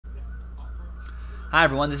Hi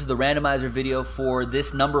everyone, this is the randomizer video for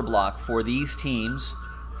this number block for these teams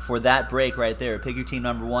for that break right there. Pick your team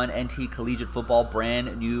number 1, NT Collegiate Football,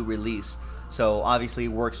 brand new release. So obviously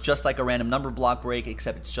it works just like a random number block break,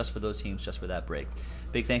 except it's just for those teams, just for that break.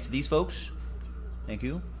 Big thanks to these folks. Thank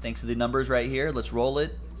you. Thanks to the numbers right here. Let's roll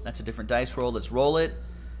it. That's a different dice roll. Let's roll it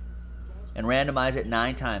and randomize it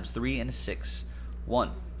 9 times, 3 and 6.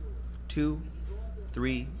 1, 2,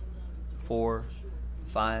 3, 4,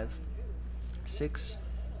 5, 6,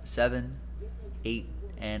 7, 8,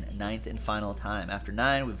 and 9th and final time. After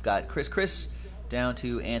 9, we've got Chris down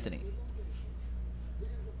to Anthony.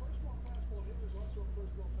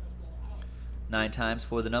 9 times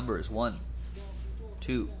for the numbers. 1,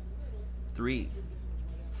 2, 3,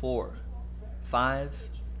 4, 5,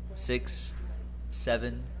 6,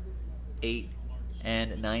 7, 8,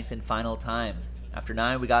 and 9th and final time. After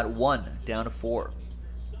 9, we got 1 down to 4.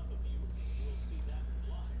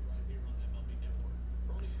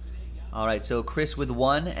 Alright, so Chris with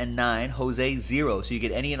 1 and 9, Jose 0. So you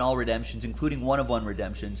get any and all redemptions, including 1-of-1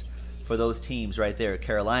 redemptions for those teams right there.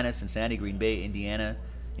 Carolina, Cincinnati, Green Bay, Indiana,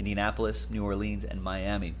 Indianapolis, New Orleans, and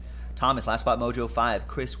Miami. Thomas, Last Spot Mojo 5.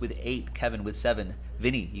 Chris with 8. Kevin with 7.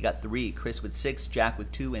 Vinny, you got 3. Chris with 6. Jack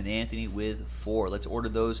with 2. And Anthony with 4. Let's order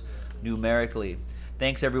those numerically.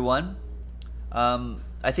 Thanks, everyone.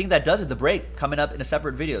 I think that does it. The break coming up in a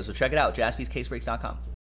separate video, so check it out. JaspysCaseBreaks.com.